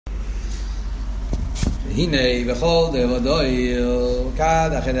Hinei bechol devodoil,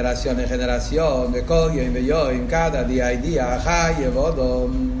 cada generación en generación, bekol yoim beyoim, cada día y día, chay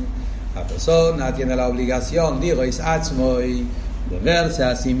evodom. La persona tiene la obligación, digo, is atzmoi, de verse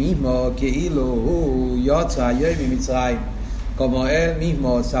a sí mismo, que ilu yotza yoim mi Mitzrayim, como él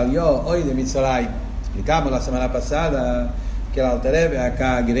mismo salió hoy de Mitzrayim. Explicamos la semana pasada que el Alter Rebbe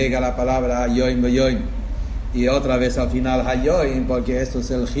acá agrega la palabra yoim beyoim, y otra vez al final hayoim, porque esto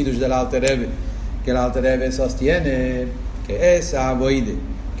es el hidush del Alter Rebbe, que el Alter Rebbe sostiene que esa avoide,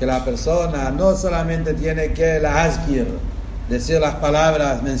 que la persona no solamente tiene que la azkir, decir las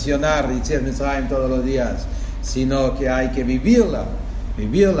palabras, mencionar Yetzias Mitzrayim todos los días, sino que hay que vivirla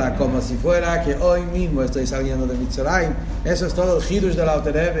como si fuera que hoy mismo estoy saliendo de Mitzrayim. Eso es todo el hidush del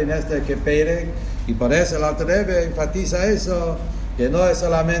Alter Rebbe en este que Perek, y por eso el Alter Rebbe enfatiza eso, que no es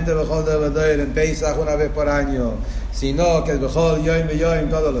solamente Bechol Devodoil en Pesach una vez por año, sino que es Bechol Yoim Beyoim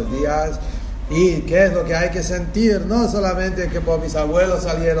todos los días. Y qué es lo que hay que sentir, no solamente que por mis abuelos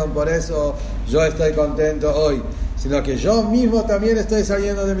salieron, por eso yo estoy contento hoy, sino que yo mismo también estoy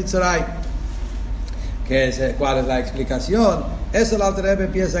saliendo de Mitzrayim. ¿Cuál es la explicación? Eso el Alter Rebbe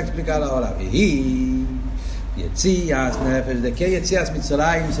empieza a explicar ahora. Yetzias Nefesh, ¿de qué Yetzias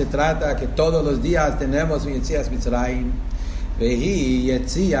Mitzrayim se trata? Que todos los días tenemos un Yetzias Mitzrayim.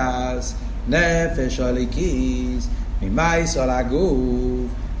 Yetzias Nefesh Olikis Mimai Solaguf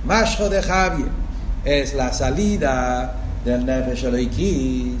Mashcho de Javier, es la salida del Nefesh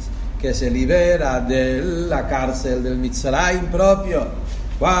Eloikis que se libera de la cárcel del Mitzrayim propio.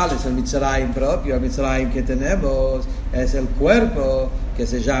 ¿Cuál es el Mitzrayim propio? El Mitzrayim que tenemos es el cuerpo que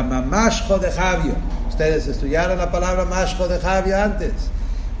se llama Mashcho de Javier. Ustedes estudiaron la palabra Mashcho de Javier antes.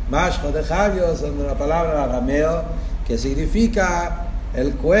 Mashcho de Javier es una palabra arameo que significa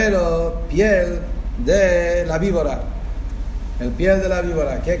el cuero, piel de la víbora. El piel de la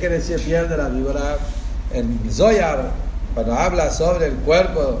víbora. ¿Qué quiere decir piel de la víbora? El Zohar, cuando habla sobre el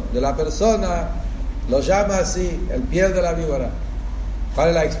cuerpo de la persona, lo llama así, el piel de la víbora. ¿Cuál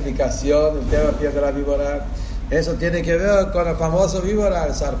es la explicación del tema piel de la víbora? Eso tiene que ver con el famoso víbora,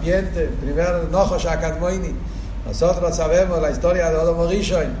 el serpiente, el primer Nochosh HaKadmoini. Nosotros sabemos la historia de Odom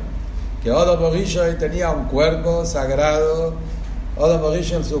Rishon, que Odom Rishon tenía un cuerpo sagrado. Odom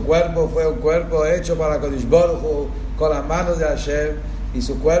Rishon, su cuerpo fue un cuerpo hecho para Kodesh Baruch Hu, con las manos de Hashem, y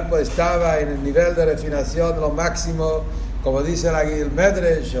su cuerpo estaba en el nivel de refinación lo máximo, como dice la Gil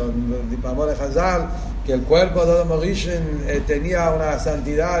Medresh o Mamore Hazal, que el cuerpo de Odom Rishon tenía una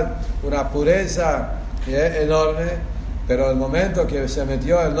santidad, una pureza enorme, pero el momento que se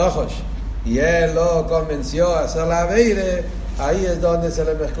metió el Nochosh y él lo convenció a hacer la Aveire, ahí es donde se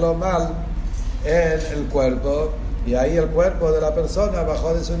le mezcló mal el cuerpo, y ahí el cuerpo de la persona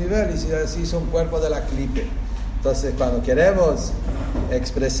bajó de su nivel y se hizo un cuerpo de la clipe. Entonces, cuando queremos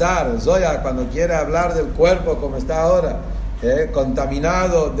expresar, Zohar, cuando quiere hablar del cuerpo como está ahora,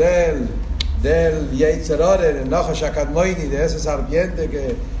 contaminado del Yetzer Hara, del Nochosh HaKadmoini, de esa serpiente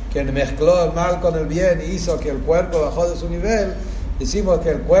que mezcló el mal con el bien y hizo que el cuerpo bajó de su nivel, decimos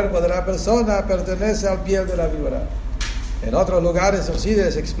que el cuerpo de la persona pertenece al piel de la víbora. En otros lugares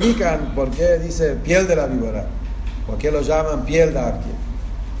se explican por qué dice piel de la víbora, por qué lo llaman piel de Arki.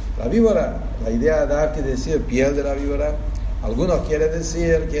 La víbora, la idea de Arki de decir piel de la víbora, algunos quieren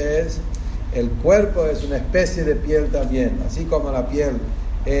decir que es el cuerpo es una especie de piel también, así como la piel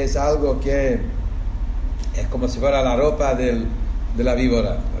es algo que es como si fuera la ropa de la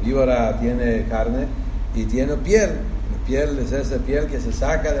víbora. La víbora tiene carne y tiene piel. La piel es esa piel que se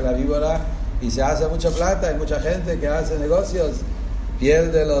saca de la víbora y se hace mucha plata. Hay mucha gente que hace negocios.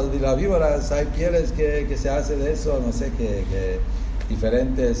 Piel de las víboras, hay pieles que se hace de eso, no sé, que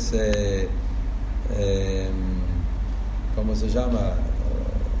diferentes, ¿cómo se llama?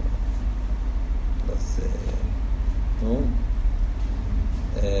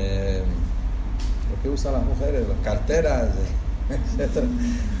 Lo que usan las mujeres, las carteras,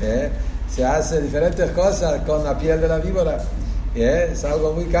 etc. Se hace diferentes cosas con la piel de la víbora. Es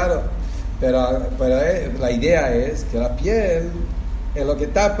algo muy caro, pero la idea es que la piel es lo que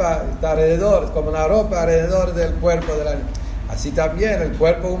tapa, está alrededor, como una ropa alrededor del cuerpo de la. Así también el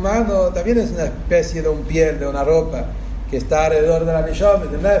cuerpo humano también es una especie de un piel, de una ropa que está alrededor de la neshama,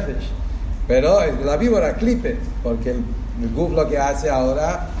 del nefesh. Pero la víbora clipe, porque el guf lo que hace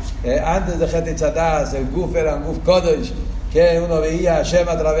ahora, antes de Chet Tzadaz, el guf era un guf kodesh, que uno veía a Hashem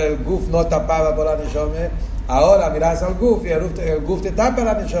a través del guf, no tapaba por la neshama. Ahora miras al guf y el guf te tapa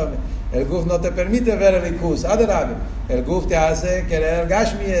la neshama. El guf no te permite ver el ikus, adorable. El guf te hace querer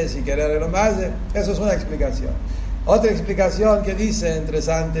gashmies y querer el omaze. Eso es una explicación. Otra explicación que dice,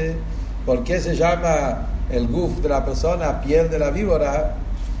 interesante, por qué se llama el guf de la persona piel de la víbora,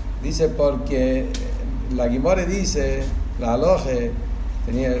 dice porque la Gemara dice, la Aloje,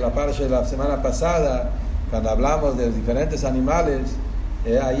 tenía la parte de la semana pasada, cuando hablamos de diferentes animales,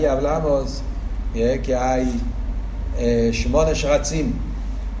 ahí hablamos que hay Shmone Shratzim,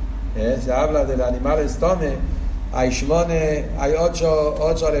 se habla del animal estome, hay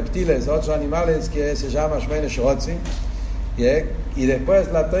 8 reptiles, 8 animales que se llaman Shmone Shratzim, y después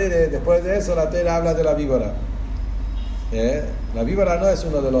de eso la Torah habla de la víbora. La víbora no es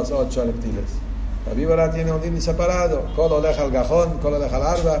uno de los 8 reptiles. La víbora tiene un din separado, Kol oleja al gajón, Kol oleja al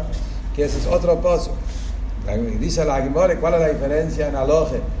arba, que ese es otro pozo. Dice la Gemara, ¿cuál es la diferencia en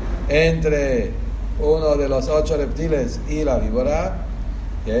Aloje entre uno de los 8 reptiles y la víbora?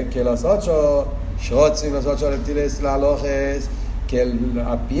 Que los 8 shrotzim, los 8 reptiles, la Aloje es que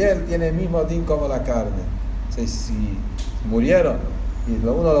la piel tiene el mismo din como la carne. Si murieron y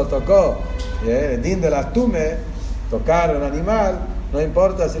uno lo tocó, el din de la tume, tocar un animal, no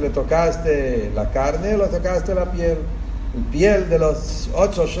importa si le tocaste la carne o le tocaste la piel. El piel de los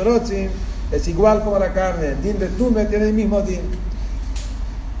 8 shrotzim es igual como la carne. El din de tume tiene el mismo din.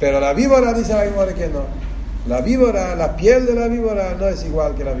 Pero la víbora, dice la Gemara que no. La víbora, la piel de la víbora no es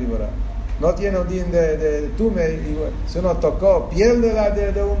igual que la víbora. No tiene un din de tume. Si uno tocó piel de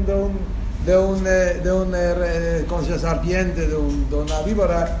un ¿cómo se llama? Serpiente, de una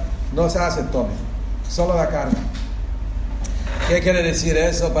víbora, no se hace tome. Solo la carne. ¿Qué quiere decir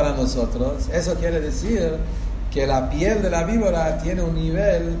eso para nosotros? Eso quiere decir que la piel de la víbora tiene un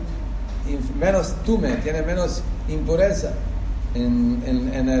nivel menos tume, tiene menos impureza. En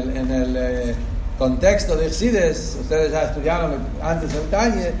el contexto de Xsides, ustedes ya estudiaron antes el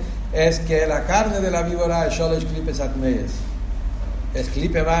Tanye, es que la carne de la víbora es solo clipes atmeyes. Es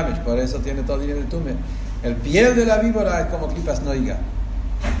clipe mamish, por eso tiene todo el nivel de tume. El piel de la víbora es como clipas noiga,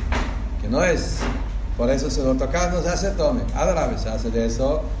 que no es. Por eso se lo toca, no se hace tome. Ahora se hace de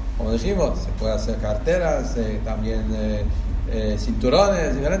eso, como dijimos, se puede hacer carteras, también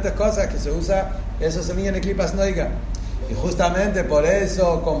cinturones, diferentes cosas que se usa, eso se mide en clipas noiga. Y justamente por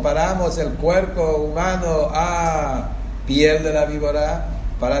eso comparamos el cuerpo humano a piel de la víbora,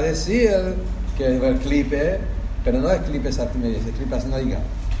 para decir que el clipe, pero no es clipe sartimedias, es clipas noiga.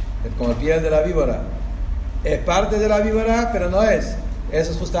 Es como piel de la víbora. Es parte de la víbora, pero no es.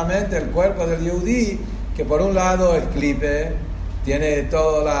 Eso es justamente el cuerpo del Yehudí, que por un lado es clipe, tiene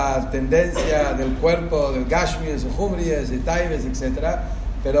toda la tendencia del cuerpo, del Gashmi, sus Jumries, y Taibes, etc.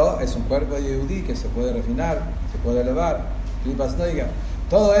 Pero es un cuerpo de Yehudí que se puede refinar, se puede elevar. Klipas noiga.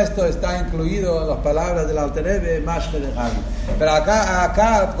 Todo esto está incluido en las palabras del Alter Rebbe, Mashke de Javi. Pero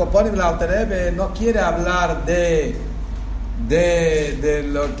acá Koponim, el Alter Rebbe no quiere hablar de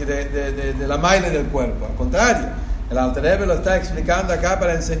la maile del cuerpo. Al contrario, el Alter Rebbe lo está explicando acá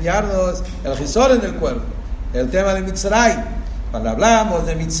para enseñarnos el Gisor en el cuerpo, el tema de Mitzrayim. Cuando hablamos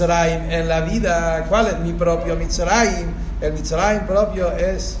de Mitzrayim en la vida, ¿cuál es mi propio Mitzrayim? El Mitzrayim propio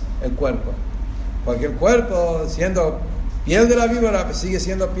es el cuerpo, porque el cuerpo, siendo piel de la víbora, pues sigue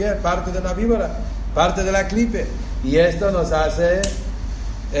siendo piel, parte de la víbora, parte de la clipe, y esto nos hace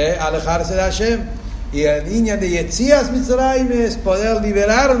alejarse de Hashem. Y el niño de Yetzias Mitzrayim es poder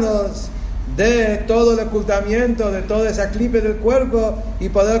liberarnos de todo el ocultamiento, de toda esa clipe del cuerpo, y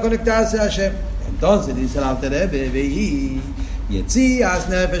poder conectarse a Hashem. Entonces dice el Alter Rebbe, veí Yetzias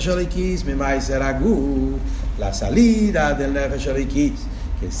Nefesh Elikis Mimaiser Aguf, la salida del Nefesh Elikis,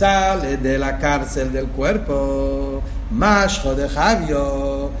 que sale de la cárcel del cuerpo, Mashcho de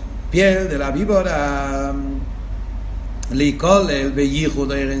Javio, piel de la víbora, Likol el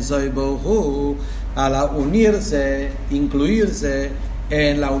Beyichud Eiren Soy Bohu, a unirse, incluirse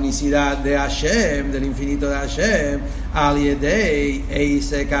en la unicidad de Hashem, del infinito de Hashem, al yedei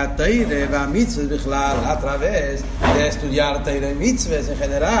eisekat Teire va mitzvahs bichlal, a través de estudiar Teire mitzvahs en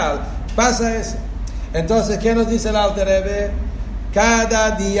general, pasa eso. Entonces, ¿qué nos dice el Alter Rebbe?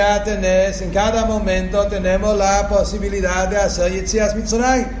 Cada día en cada momento tenemos la posibilidad de hacer Yetzias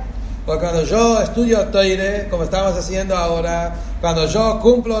Mitzrayim. Porque cuando yo estudio Teire, como estamos haciendo ahora, cuando yo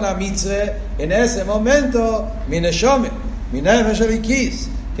cumplo una mitzvah, en ese momento, mi neshome, mi nefesh elikis,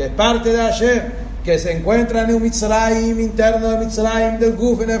 que es parte de Hashem, que se encuentra en un Mitzrayim interno, de Mitzrayim del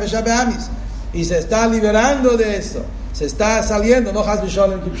Guf, en Nefesh Abeamis, y se está liberando de eso, se está saliendo, no has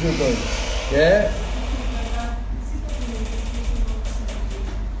bishol en kipshuto, ¿qué?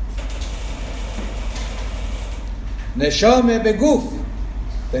 Neshome beguf,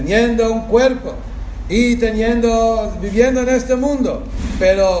 teniendo un cuerpo y viviendo en este mundo,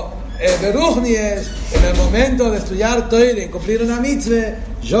 pero Beruchni es en el momento de estudiar Torah y cumplir una mitzvah,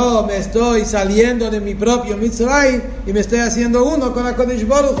 yo me estoy saliendo de mi propio Mitzrayim y me estoy haciendo uno con la Kodesh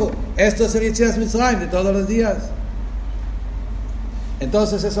Baruch Hu. Esto es el Yetzias Mitzrayim de todos los días.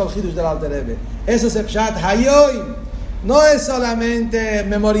 Entonces eso es el Hidush del Alter Rebbe. Eso es el Pshat Hayoim. No es solamente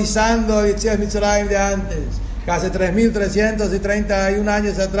memorizando Yetzias Mitzrayim de antes, que hace 3.331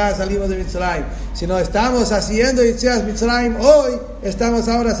 años atrás salimos de Mitzrayim, sino estamos haciendo Yetzias Mitzrayim hoy, estamos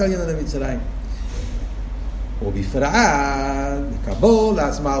ahora saliendo de Mitzrayim. ובפרט,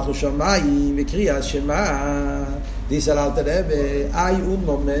 בקבולת מלכות שמיים וקריאת שמע, dice el Alter Rebbe, hay un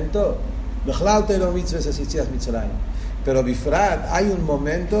momento, בכלל תורה ומצוות es יציאת מצרים, pero בפרט hay un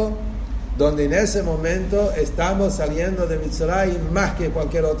momento donde en ese momento estamos saliendo de Mitzrayim más que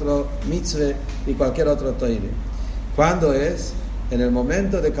cualquier otro mitzvah y cualquier otro toile. ¿Cuándo es? En el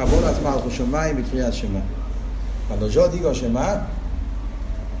momento de Kabbalas Malchus Shamayim y Kriyat Shema. Cuando yo digo Shema,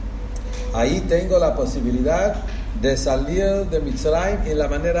 ahí tengo la posibilidad de salir de Mitzrayim en la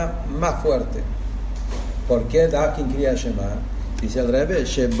manera más fuerte. ¿Por qué Dakin Kriyat Shema? Dice el Rebbe,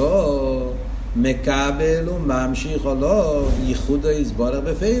 Shebo Mekabel Umamshich Olo Yichudo Yisborach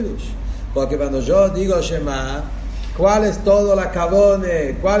Befeirush. Porque cuando yo digo Shema, ¿cuál es todo la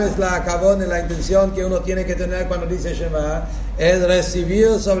cabone? ¿Cuál es la cabone, la intención que uno tiene que tener cuando dice Shema? Es recibir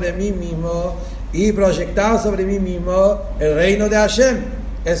sobre mí mismo y proyectar sobre mí mismo el reino de Hashem.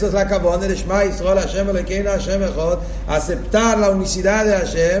 Eso es la cabone de Shema Yisrael, Hashem Elokeinu, Hashem Echad. Aceptar la unicidad de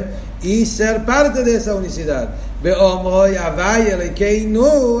Hashem y ser parte de esa unicidad. Be'omroi Havai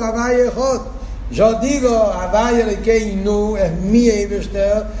Elokeinu, Havai Echad. Yo digo, Havai Elokeinu es mi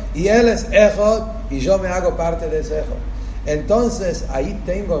Eibishter y él es Echad y yo me hago parte de ese Echad. Entonces ahí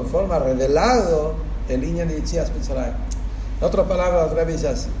tengo en forma revelado el Inyan de Yetzias Mitzrayim. En otras palabras, el Rebbe dice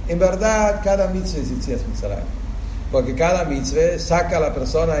así: en verdad, cada mitzvah es Yetzias Mitzrayim, porque cada mitzvah saca a la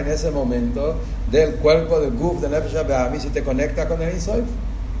persona en ese momento del cuerpo, del guf, del nefesh hab'ami, si te conecta con el Ein Sof.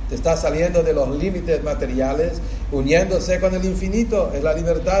 Te está saliendo de los límites materiales, uniéndose con el infinito, es la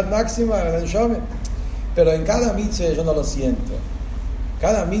libertad máxima, el Neshama. Pero en cada mitzvah yo no lo siento.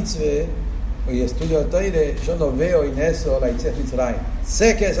 Cada mitzvah, y estudio Teire, yo no veo en eso la Yetzias Mitzrayim.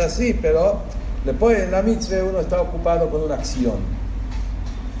 Sé que es así, pero después en la mitzvah uno está ocupado con una acción.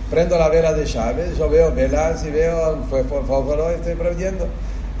 Prendo la vela de Shabbat, yo veo velas y veo fósforo, estoy prendiendo.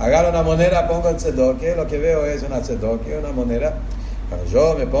 Agarro una moneda, pongo el tzedoke, lo que veo es una tzedoke, una moneda. Cuando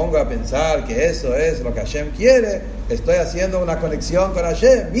yo me pongo a pensar que eso es lo que Hashem quiere, estoy haciendo una conexión con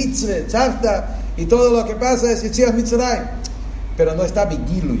Hashem, mitzvah, tzavta, y todo lo que pasa es Yetzias Mitzrayim. Pero no está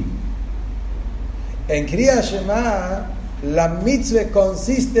Bigilui. En Kriyat Shema, la mitzvah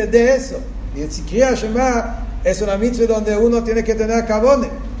consiste de eso. Y Kriyat Shema es una mitzvah donde uno tiene que tener kabone.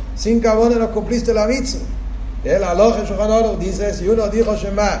 Sin kabone no cumpliste la mitzvah. El Aloha Shulchan Aruch dice, si uno dijo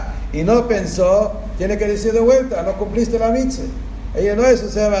Shema y no pensó, tiene que decir de vuelta, no cumpliste la mitzvah. Ahí no es un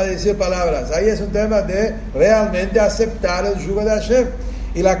tema de decir palabras, ahí es un tema de realmente aceptar el yugo de Hashem.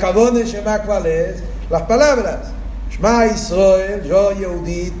 Y la kabone de Shema, ¿cuál es? Las palabras. Shema Yisrael, yo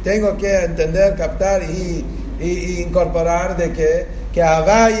Yehudi, tengo que entender, captar y incorporar de que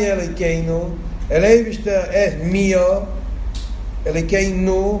Havai Elokeinu, el Eibishter es mío,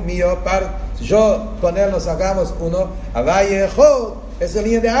 Elokeinu, mío, yo con él nos hagamos uno, Havai Echad. Es el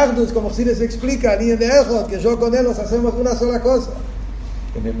línea de Ardus, como si les explica, el línea de Echad, que yo con él nos hacemos una sola cosa.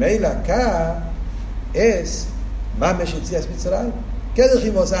 Y mi mail acá es Mamesh Yetzias Mitzrayim. ¿Qué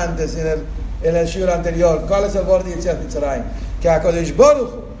dijimos antes en el shiur anterior? ¿Cuál es el borde de Yetzias Mitzrayim? Que HaKadosh Baruch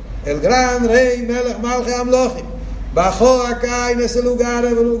Hu, el gran rey Melech Malchei Amlochim, bajó acá en ese lugar,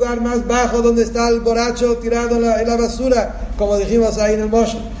 en el lugar más bajo donde está el borracho tirado en la basura, como dijimos ahí en el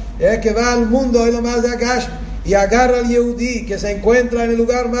Moshe, que va al mundo y lo más de Agash, y agarra al Yehudi que se encuentra en el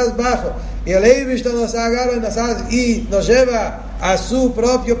lugar más bajo, y el Eibishter nos agarra y nos lleva a su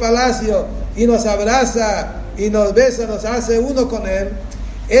propio palacio y nos abraza y nos besa, nos hace uno con él.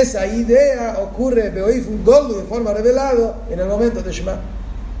 Esa idea ocurre Beoifun Goldu de forma revelada en el momento de Shema.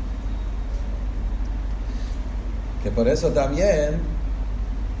 Que por eso también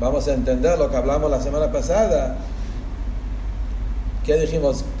vamos a entender lo que hablamos la semana pasada. ¿Qué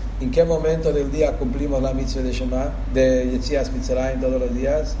dijimos? ¿En qué momento del día cumplimos la mitzvah de Shema, de Yetzias Mitzrayim todos los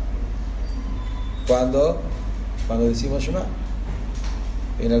días? Cuando decimos Shema.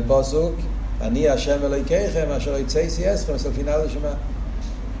 En el Pasuk, Ani Hashem Elokeichem, Asher Yitzeisi Eschem, es el final de Shema.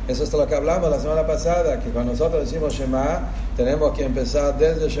 Eso es lo que hablamos la semana pasada, que cuando nosotros decimos Shema, tenemos que empezar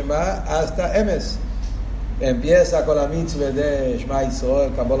desde Shema hasta Emes. Empieza con la mitzvah de Shema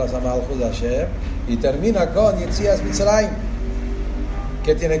Yisrael, Kabbalas Malchus Hashem, y termina con Yetzias Mitzrayim.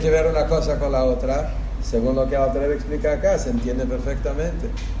 ¿Qué tiene que ver una cosa con la otra? Según lo que Alter Rebbe explica acá, se entiende perfectamente.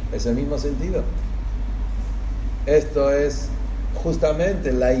 Es el mismo sentido. Esto es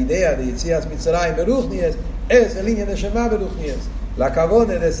justamente la idea de Yetzias Mitzrayim Beruchnies, es el línea de Shema Beruchnies. La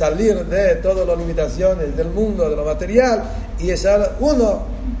cabone de salir de todas las limitaciones del mundo, de lo material, y ser uno,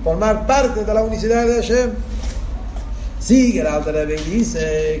 formar parte de la unicidad de Hashem. Sigue el Alter Rebbe y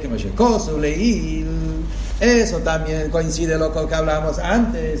dice que Moshekosu Leil, eso también coincide con lo que hablamos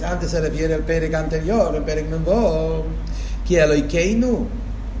antes. Antes se refiere al Perek anterior, el Perek Membo, que Eloikeinu,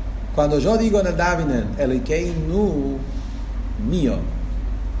 cuando yo digo en el Davinen, Eloikeinu, mío,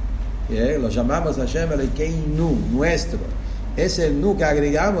 lo llamamos Hashem Eloikeinu, nuestro. Ese nu que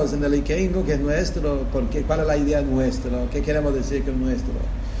agregamos en el Eloikeinu, que es nuestro, porque ¿cuál es la idea nuestro? ¿Qué queremos decir que es nuestro?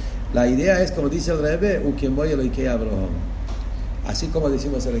 La idea es, como dice el Rebbe, Ukemoi Eloikei Abraham. Así como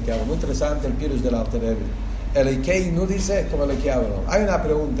decimos Eloikei Abraham. Muy interesante el pirush del Alter Rebbe. Eloikeinu dice como Eloikei Abraham. Hay una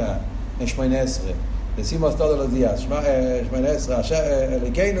pregunta en Shmoyne Esrei. Decimos todos los días, Shmoyne Esrei,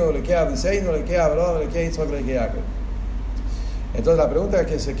 Eloikeinu, Eloikei Aviseinu, Eloikei Abraham, Eloikei Yitzchak, Eloikei Yaakov. Entonces la pregunta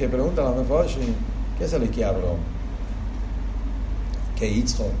que preguntan los Mefoshim, ¿qué es Eloikei Abraham? ¿Qué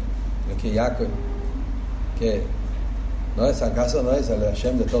Yitzchak? ¿Eloikei Yaakov? ¿Qué? ¿No es acaso no es el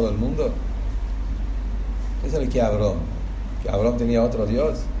Hashem de todo el mundo? Es el que Abraham. Que Abraham tenía otro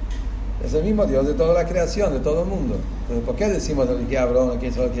Dios. Es el mismo Dios de toda la creación, de todo el mundo. Entonces, ¿por qué decimos el que Abraham, el que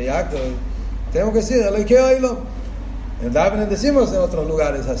es el que Jacob? Tenemos que decir el que Oilom. En Davinen decimos en otros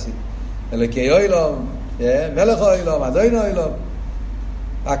lugares así. El que Oilom, Melech Oilom, Adoin Oilom.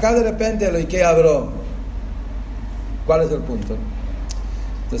 Acá de repente el que Abraham. ¿Cuál es el punto?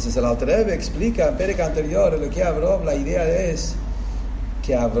 Entonces el Alter Rebbe explica en Perek anterior, el que Abraham, la idea es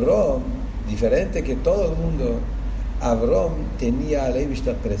que Abraham, diferente que todo el mundo, Abraham tenía al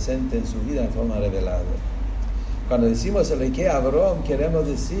Eibishter presente en su vida en forma revelada. Cuando decimos el que Abraham, queremos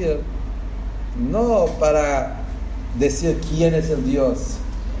decir, no para decir quién es el Dios,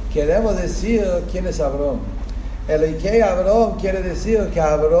 queremos decir quién es Abraham. El que Abraham quiere decir que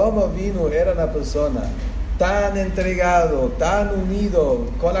Abraham vino, era una persona tan entregado, tan unido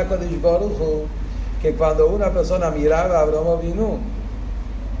con la Kodesh Baruch Hu, que cuando una persona miraba a Abraham Avinu,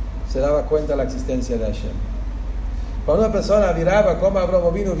 se daba cuenta de la existencia de Hashem. Cuando una persona miraba cómo Abraham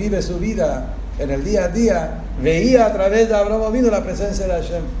Avinu vive su vida en el día a día, veía a través de Abraham Avinu la presencia de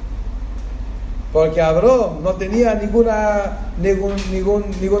Hashem. Porque Abraham no tenía ningún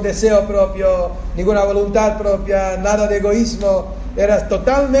deseo propio, ninguna voluntad propia, nada de egoísmo, era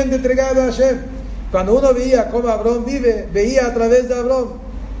totalmente entregado a Hashem. Cuando uno veía cómo Abraham vive, veía a través de Abraham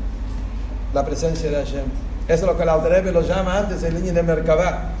la presencia de Hashem. Eso es lo que el Alter Rebbe lo llama antes en línea de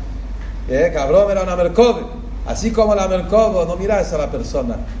Merkavá. Que Abraham era una Merkove. Así como la Merkova no miras a la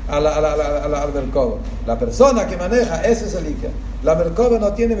persona, al Merkova. La persona que maneja, ese es el Iker. La Merkova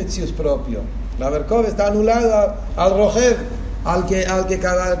no tiene metzius propio. La Merkova está anulada al Rojer, al que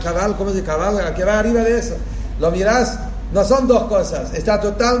cabal, ¿cómo se dice? Cabal, al que va arriba de eso. Lo miras, no son dos cosas, está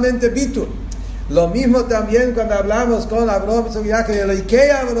totalmente bitur. Lo mismo también cuando hablamos con Abraham, Eloikei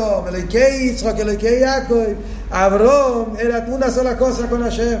Abraham, Eloikei Yitzchak, Eloikei Yaakov. Abraham era una sola cosa con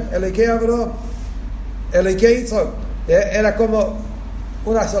Hashem, Eloikei Abraham, Eloikei Yitzchak, era como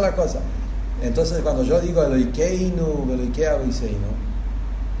una sola cosa. Entonces cuando yo digo Eloikeinu, Eloikei Aviseinu,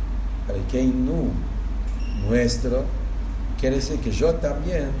 Eloikeinu, nuestro, quiere decir que yo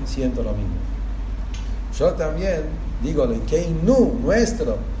también siento lo mismo. Yo también digo Eloikeinu,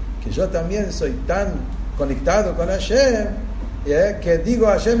 nuestro, que yo también soy tan conectado con Hashem, que digo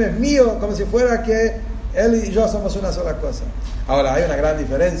Hashem es mío, como si fuera que él y yo somos una sola cosa. Ahora hay una gran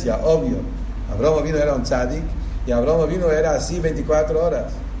diferencia, obvio. Abraham Avinu era un tzadik y Abraham Avinu era así 24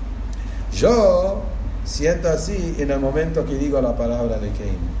 horas. Yo siento así en el momento que digo la palabra de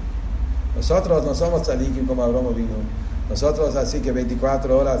Keinu. Nosotros no somos tzadikim como Abraham Avinu. Nosotros así que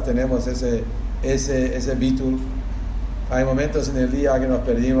 24 horas tenemos ese bitul. Hay momentos en el día que nos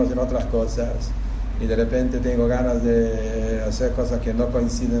perdimos en otras cosas y de repente tengo ganas de hacer cosas que no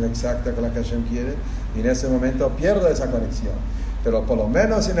coinciden exactamente con las que Hashem quiere y en ese momento pierdo esa conexión. Pero por lo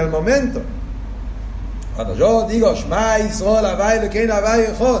menos en el momento, cuando yo digo Shema Yisrael Havai Elokeinu Havai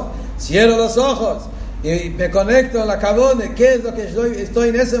Echad, cierro los ojos y me conecto en la cabone, ¿qué es lo que estoy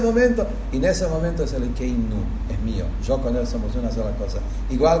en ese momento? Y en ese momento es el Elokeinu, es mío. Yo con él somos una sola cosa,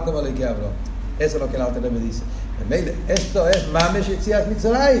 igual como el que hablo. Eso es lo que el Alter Rebbe dice. Esto es Mamesh Yetzias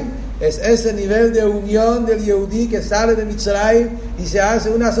Mitzrayim. Es ese nivel de unión del Yehudí que sale de Mitzrayim y se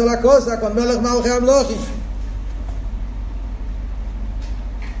hace una sola cosa con Melech Malchei Hamlochim.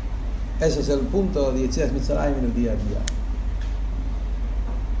 Ese es el punto de Yetzias Mitzrayim en el día a día.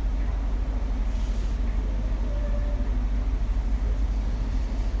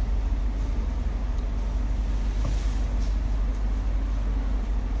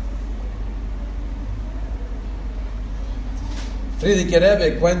 Frierdiker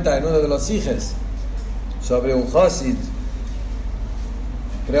Rebbe cuenta en uno de los hijes sobre un Chosid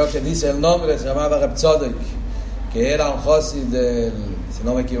creo que dice el nombre, se llamaba Reb Tzodok, que era un Josid del, si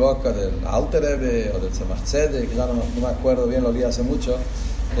no me equivoco, del Alter Rebbe o del Tzemach Tzedek, ya no me acuerdo bien, lo leí hace mucho.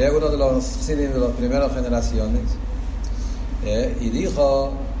 Era uno de los Sidim de las primeras generaciones, y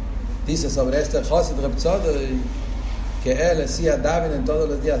dice sobre este Josid Reb Tzodok que él hacía Daven en todos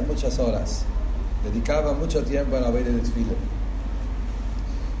los días muchas horas, dedicaba mucho tiempo a la vida de Tefillah.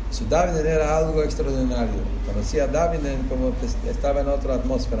 Su Daven era algo extraordinario, conocía Daven como que estaba en otra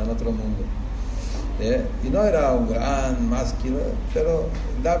atmósfera, en otro mundo. Y no era un gran másquilo, pero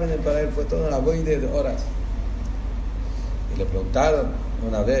Daven para él fue toda una vida de horas. Y le preguntaron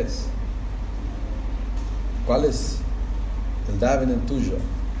una vez, ¿cuál es el Daven tuyo?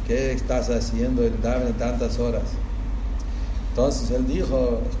 ¿Qué estás haciendo el Daven en tantas horas? Entonces él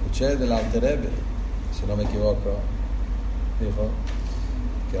dijo, escuché del Alter Rebbe, si no me equivoco, dijo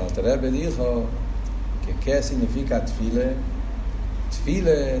que el Alter Rebbe dijo que qué significa Tefillah.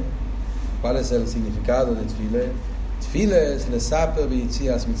 Tefillah, ¿cuál es el significado de Tefillah? Tefillah es lesaper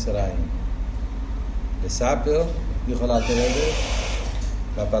b'yitzias Mitzrayim. Lesaper, dijo el Alter Rebbe,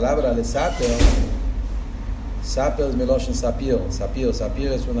 la palabra lesaper, saper es meloshen sapir,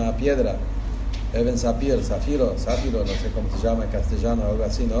 sapir es una piedra, Eben sapir, zafiro, no sé cómo se llama en castellano, algo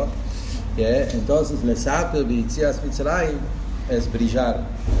así, ¿no? Entonces lesaper b'yitzias Mitzrayim es brillar.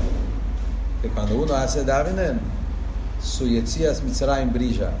 Que cuando uno hace Davenen, su Yetzias Mitzrayim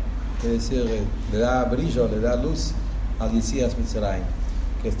brilla, es decir, le da brillo, le da luz al Yetzias Mitzrayim,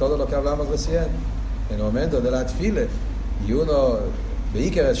 que es todo lo que hablamos recién, en el momento de la Tefillah, y uno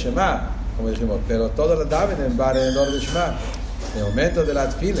Beikar el Shema, como dijimos, pero todo el Davenen va alrededor del Shema. En el momento de la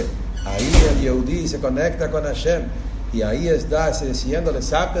Tefillah, ahí el Yehudi se conecta con Hashem, y ahí está diciéndole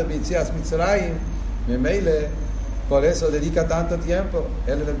Saper Yetzias Mitzrayim, Memeile, por eso dedica tanto tiempo.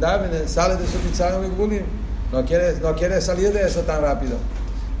 Él en el Daven sale de su Mitzrayim y Gulim, no quiere salir de eso tan rápido.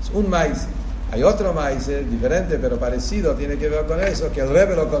 Es un maíz. Hay otro maíz diferente pero parecido, tiene que ver con eso, que el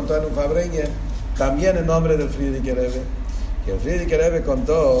Rebbe lo contó en un Fabreñe, también en nombre del Friedrich Rebbe, que el Friedrich Rebbe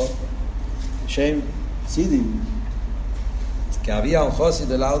contó Shem Sidim, que había un Josid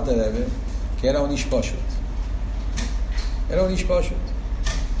del Alter Rebbe que era un Ishposhut,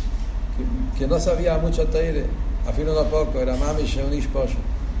 que no sabía mucho Teire, afino no poco, era mamish un Ishposhut.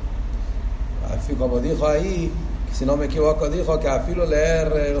 Como dijo ahí, si no me equivoco, dijo que afilo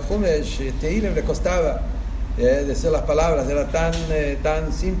leer el Chumesh Tehilim le costaba decir las palabras, era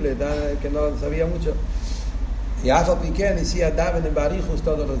tan simple, que no sabía mucho. Y Afal Piquen hacía Daven en Barijus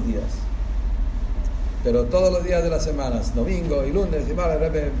todos los días, pero todos los días de las semanas, domingo y lunes y martes, el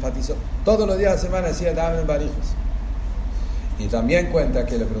Rebbe enfatizó, todos los días de la semana hacía Daven en Barijus. Y también cuenta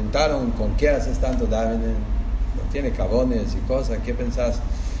que le preguntaron con qué haces tanto Daven, no tiene cabones y cosas, ¿qué pensás?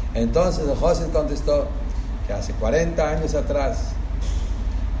 Entonces el Josid contestó que hace 40 años atrás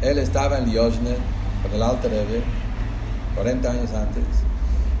él estaba en Liozne con el Alter Rebbe, 40 años antes,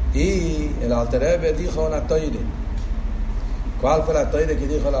 y el Alter Rebbe dijo una toire. ¿Cuál fue la toire que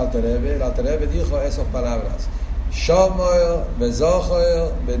dijo el Alter Rebbe? El Alter Rebbe dijo esas palabras: Shomer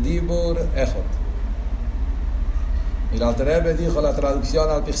bezocher bedibur echot. Y el Alter Rebbe dijo la traducción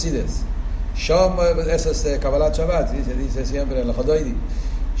al Pirsides. Shomer, eso es Kabbalat Shabbat, dice siempre en el Chodoidi.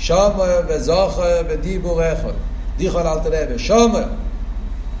 Shomer bezocher bedibur echot. Dijo el Alter Rebbe: Shomer,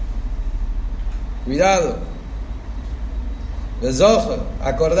 cuidado, bezocher,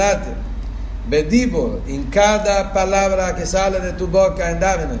 acordate, bedibur, en cada palabra que sale de tu boca en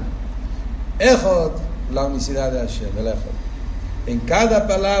Daven, echot, la unicidad de Hashem, el echot. En cada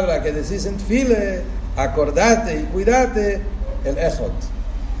palabra que decís en Tefillah, acordate y cuídate el echot.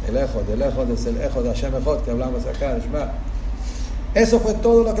 El echot es el echot de Hashem echot que hablamos acá en Shema. Eso fue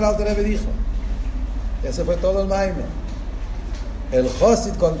todo lo que el Alter Rebbe dijo. Ese fue todo el Maimon. El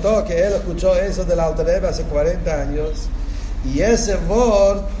Josid contó que él escuchó eso del Alter Rebbe hace 40 años, y ese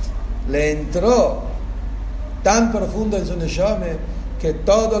word le entró tan profundo en su neshama que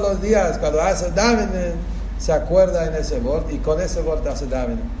todos los días cuando hace Daven se acuerda en ese word, y con ese word hace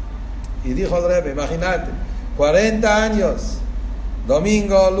Daven. Y dijo el Rebbe, imagínate, 40 años,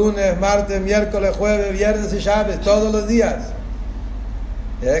 domingo, lunes, martes, miércoles, jueves, viernes y Shabbat, todos los días.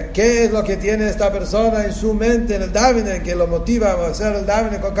 ¿Qué es lo que tiene esta persona en su mente en el Daven que lo motiva a hacer el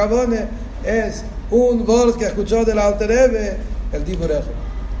Daven con Kabone? Es un word que escuchó del Alter Rebbe, el Dibur Echot.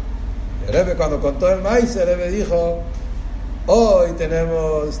 El Rebbe, cuando contó el maíz, el Rebbe dijo: hoy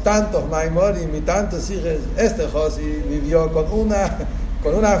tenemos tantos Maimorim y tantos hijos. Este Josi vivió con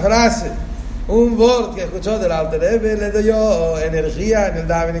una frase, un word que escuchó del Alter Rebbe, le dio energía en el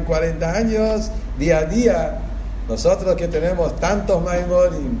Daven en 40 años, día a día. Nosotros que tenemos tantos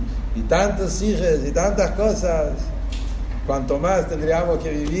Maimorim y tantos hijos y tantas cosas, Cuanto más tendríamos que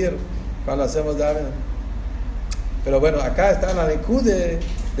vivir cuando hacemos daven. Pero bueno, acá está la nekude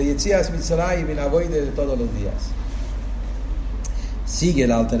de Yetzias Mitzrayim y Avoide de todos los días. Sigue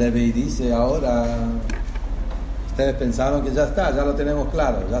el Alter Rebbe y dice ahora, ustedes pensaron que ya está, ya lo tenemos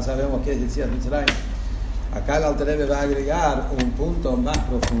claro, ya sabemos qué es Yetzias Mitzrayim. Acá el Alter Rebbe va a agregar un punto más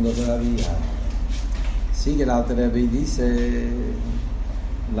profundo todavía. Sigue el Alter Rebbe y dice,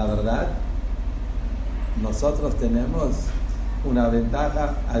 la verdad, nosotros tenemos una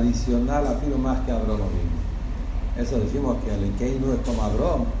ventaja adicional a Filo más que Abraham mismo. Eso decimos que el Ekeinu es como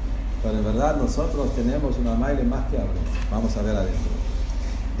Abraham, pero en verdad nosotros tenemos una maile más que Abraham. Vamos a ver adentro.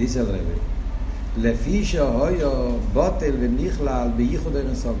 Dice el Rebbe, Lefisho hoyo botel benichla al bihijo de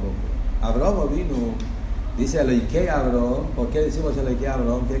nosotros. Abraham vino, dice el Ikei Abraham. ¿Por qué decimos el Ikei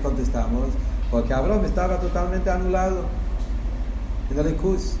Abraham? ¿Qué contestamos? Porque Abraham estaba totalmente anulado en el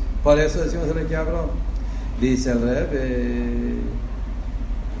Ikus. Por eso decimos el Ikei Abraham. Dice el Rebbe,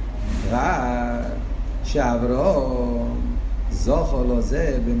 שאברהם זוכר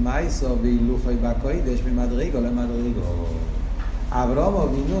לזה במייסו בהילוכי בקודש ממדרגו למדרגו.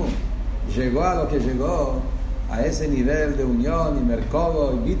 Abraham vino, llegó a lo que llegó, a ese nivel de unión y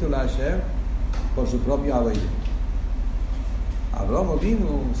merkovo y bitul Hashem por su propio abuelo. Abraham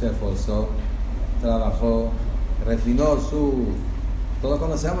vino, se esforzó, trabajó, refinó su... Todos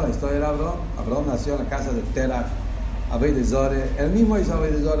conocemos la historia de Abraham. Abraham nació en la casa de Terach, Avoidezore. Él mismo hizo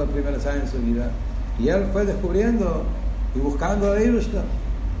Avoidezore los primeros años de su vida. Y él fue descubriendo y buscando a Erushka,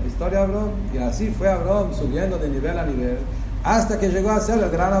 la historia de Abraham. Y así fue Abraham subiendo de nivel a nivel, hasta que llegó a ser el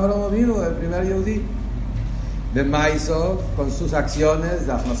gran Abraham vino, el primer Yehudí. Bemaiso, con sus acciones,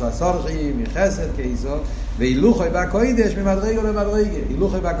 de Achnosas Sorgi, mi Chesed que hizo, de Ilujo y Bakoidesh, mi madrigo de madrigue.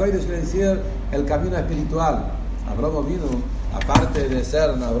 Ilujo y Bakoidesh quiere decir el camino espiritual. Abraham vino, aparte de ser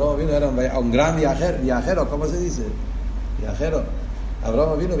Abraham vino, era un gran viajero, ¿cómo se dice? Viajero.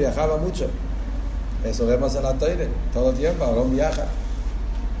 Abraham vino, viajaba mucho. Eso vemos en la Torah, todo el tiempo. Abraham viaja,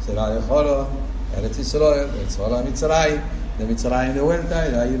 se va de Joro, Eretz Yisrael, del Sol a Mitzrayim, de Mitzrayim de vuelta,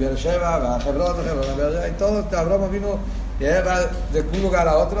 y de ahí Beersheba, va a Hebrón, de Hebrón a Beersheba, y todo. Abraham vino y va de un lugar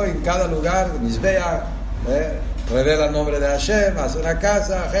a otro, y en cada lugar, Mizbeach, revela el nombre de Hashem, hace una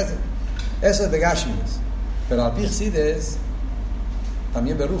casa, eso es de Gashmis. Pero al Pirsides,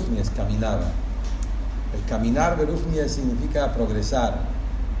 también Beruchnies caminaba. El caminar Beruchnies significa progresar,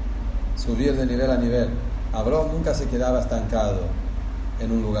 subir de nivel a nivel. Abraham nunca se quedaba estancado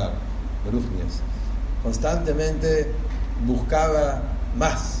en un lugar, Beruchnies. Constantemente buscaba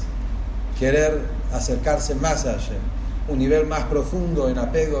más, querer acercarse más a Hashem, un nivel más profundo en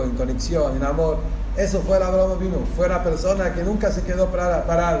apego, en conexión, en amor. Eso fue el Abraham vino, fue una persona que nunca se quedó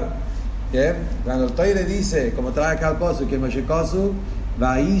parado. ¿Bien? Cuando el Toire dice, como trae acá el pozo, que Moshe Kosu,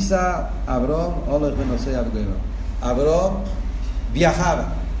 Vaisa Abraham, Olech Benosei Abgeno. Abraham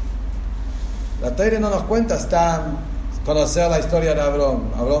viajaba. La Toire no nos cuenta hasta conocer la historia de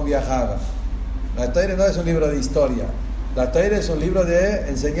Abraham. Abraham viajaba. La Toire no es un libro de historia. La Toire es un libro de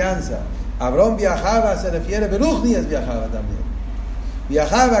enseñanza. Abraham viajaba, se refiere, Beruchnies viajaba también.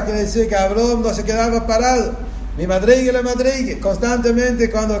 Viajaba, quiere decir que Abraham no se quedaba parado. Mi madrigue la madrigue, constantemente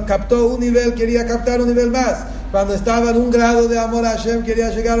cuando captó un nivel quería captar un nivel más, cuando estaba en un grado de amor a Hashem quería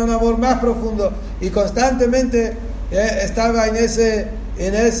llegar a un amor más profundo y constantemente estaba en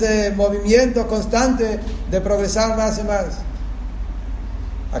ese movimiento constante de progresar más y más.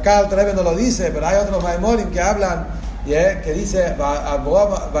 Acá el Rebbe no lo dice, pero hay otros maimorim que hablan, que dice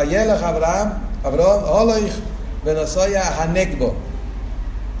Vayelech Abraham Oloich Benosoya Hanekbo.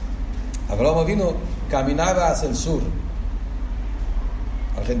 Abraham vino, caminaba hacia el sur.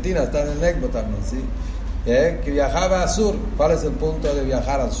 Argentina está en el Negbo también, ¿sí? Que viajaba al sur. ¿Cuál es el punto de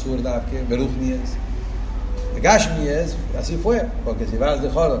viajar al sur? Beruchnies. Gashmies, así fue, porque si vas de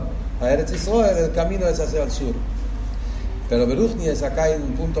Joron a Eretz Yisrael, el camino es hacia el sur. Pero Beruchnies acá hay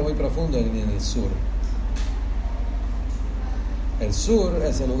un punto muy profundo en el sur. El sur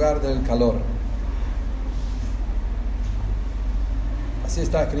es el lugar del calor. Así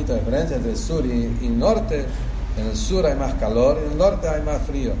está escrito la diferencia entre el sur y norte. En el sur hay más calor, en el norte hay más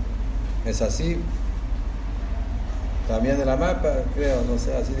frío. Es así. También en la mapa, creo, no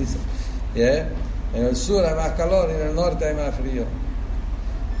sé, así dice. En el sur hay más calor y en el norte hay más frío.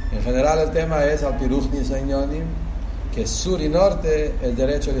 En general el tema es al Piruchni Señonim, que sur y norte es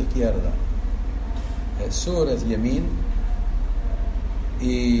derecho y izquierda. El sur es Yemin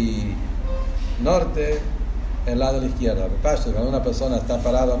y norte el lado de la izquierda. Cuando una persona está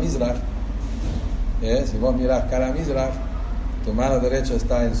parado a Mizrach, si vos mirás cara a Mizrach, tu mano derecha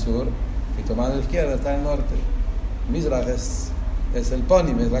está en sur y tu mano izquierda está en norte. Mizrach es el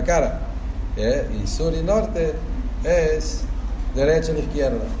ponim, es la cara, y sur y norte es derecha y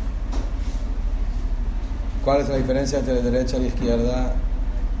izquierda. ¿Cuál es la diferencia entre la derecha y la izquierda?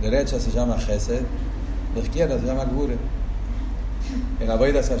 Derecha se llama Gesed, la izquierda se llama Gvura. En la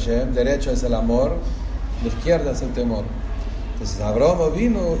Avodas Hashem, derecho es el amor, la izquierda es el temor. Entonces Abraham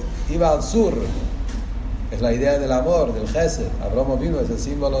vino, iba al sur, es la idea del amor, del Gesed. Abraham vino es el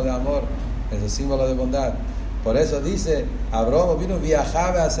símbolo de amor, es el símbolo de bondad. Por eso dice, Abraham vino,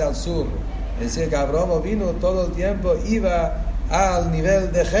 viajaba hacia el sur. Es decir, que Abraham vino todo el tiempo, iba al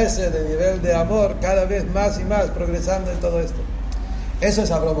nivel de Gesed, el nivel de amor, cada vez más y más, progresando en todo esto. Eso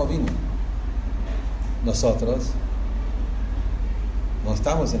es Abraham vino. Nosotros no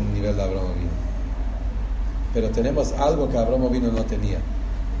estamos en el nivel de Abraham vino, pero tenemos algo que Abraham vino no tenía.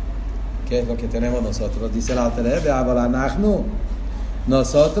 ¿Qué es lo que tenemos nosotros? Dice el Alter Rebbe, Avalanachnu,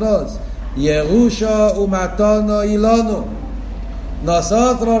 nosotros, Yerusha umatono ilonu,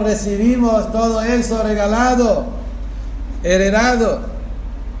 nosotros recibimos todo eso regalado, heredado.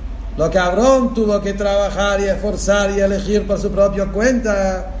 Lo que Abraham tuvo que trabajar y esforzar y elegir por su propia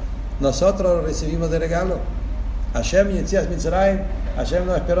cuenta, nosotros lo recibimos de regalo. Hashem Yetzias Mitzrayim, Hashem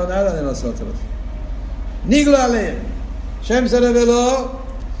no esperó nada de nosotros. Niglo Aleim, Hashem se reveló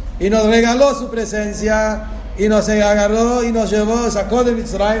y nos regaló su presencia y nos agarró y nos llevó, sacó de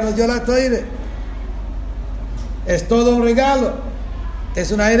Mitzrayim, nos dio la Toire. Es todo un regalo,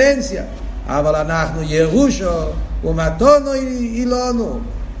 es una herencia. Avalanachnu Yerusha umatono ilonu.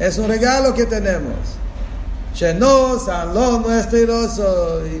 Es un regalo que tenemos. Shenos aló nuestro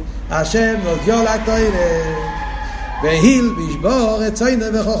iroso. Hashem nos dio la Toire. Behil bishbor etzoyne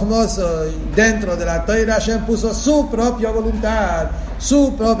bechochmoso. Dentro de la Toire Hashem puso su propia voluntad,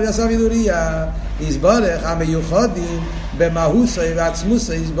 su propia sabiduría. Isborech ameyuchodim bemahuso y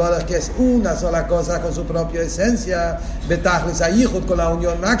batzmuso. Isborech que es una sola cosa con su propia esencia. Betachlis ayichut con la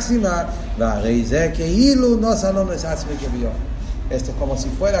unión máxima. Vareize que ilu nos aló nuestro que vio. Esto es como si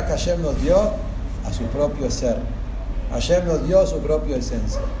fuera que Hashem nos dio a su propio ser. Hashem nos dio su propia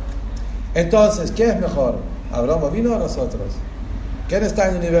esencia. Entonces, ¿qué es mejor? ¿Abraham vino o nosotros? ¿Quién está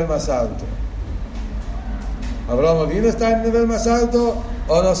en un nivel más alto? ¿Abraham vino está en un nivel más alto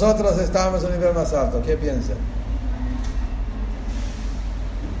o nosotros estamos en un nivel más alto? ¿Qué piensan?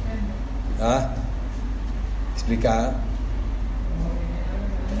 ¿Ah? Explicar.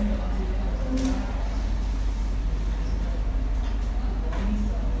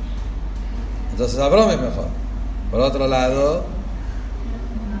 Entonces Abraham es mejor. Por otro lado,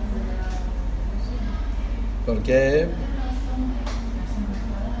 ¿por qué?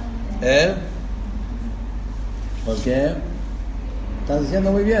 ¿Por qué? Estás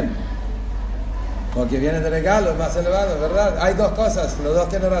diciendo muy bien. Porque viene de regalo, es más elevado, ¿verdad? Hay dos cosas, los dos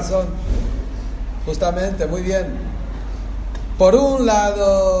tienen razón. Justamente, muy bien. Por un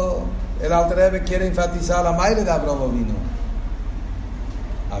lado, el Alter Rebbe quiere enfatizar la maile de Abraham vino.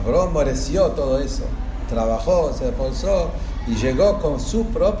 Abraham mereció todo eso, trabajó, se esforzó y llegó con su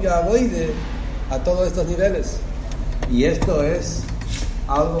propia avoide a todos estos niveles. Y esto es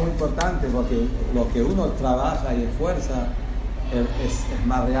algo muy importante porque lo que uno trabaja y esfuerza es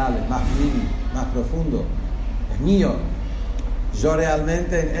más real, es más mínimo, más profundo, es mío. Yo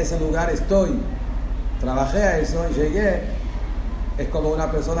realmente en ese lugar estoy, trabajé a eso y llegué. Es como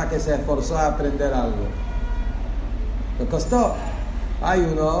una persona que se esforzó a aprender algo. Le costó. Hay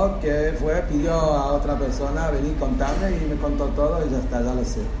uno que pidió a otra persona venir contarme y me contó todo y ya está, ya lo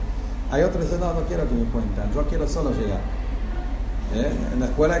sé. Hay otro que dice, no quiero que me cuenten, yo quiero solo llegar. En la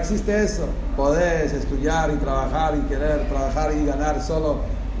escuela existe eso, podés estudiar y trabajar y querer trabajar y ganar solo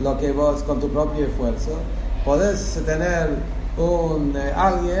lo que vos con tu propio esfuerzo. Podés tener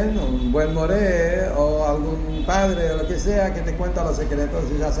alguien, un buen moré o algún padre o lo que sea que te cuenta los secretos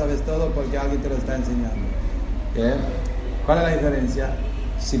y ya sabes todo porque alguien te lo está enseñando. ¿Cuál es la diferencia?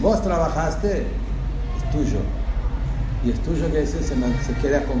 Si vos trabajaste, es tuyo. Y es tuyo que se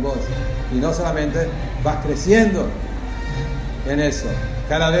queda con vos. Y no solamente vas creciendo en eso.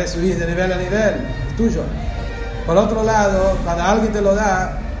 Cada vez subís de nivel a nivel. Es tuyo. Por otro lado, cuando alguien te lo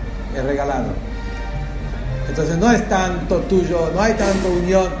da, es regalado. Entonces no es tanto tuyo, no hay tanta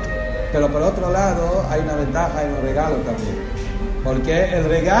unión. Pero por otro lado, hay una ventaja, hay un regalo también. Porque el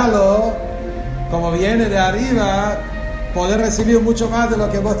regalo, como viene de arriba, poder recibir mucho más de lo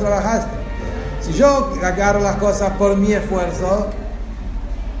que vos trabajaste. Si yo agarro las cosas por mi esfuerzo,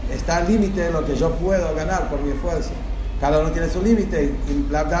 está al límite de lo que yo puedo ganar por mi esfuerzo. Cada uno tiene su límite y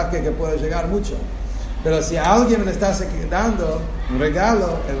la verdad es que puedo llegar mucho. Pero si a alguien me está dando un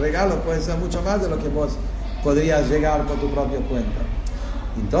regalo, el regalo puede ser mucho más de lo que vos podrías llegar por tu propia cuenta.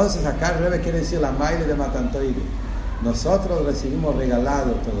 Entonces acá el Rebbe quiere decir la maile de Matan Torah. Nosotros recibimos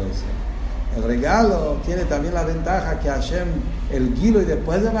regalado todo eso. El regalo tiene también la ventaja que Hashem, el Gilo y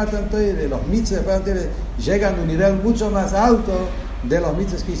después de Matan Torah, de los mitzvahs después de Matan Torah, llegan a un nivel mucho más alto de los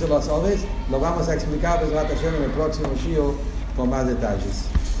mitzvahs que hizo los hombres. Lo vamos a explicar pues, en el próximo shiur con más detalles.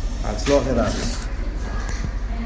 Atzloch Rabbi.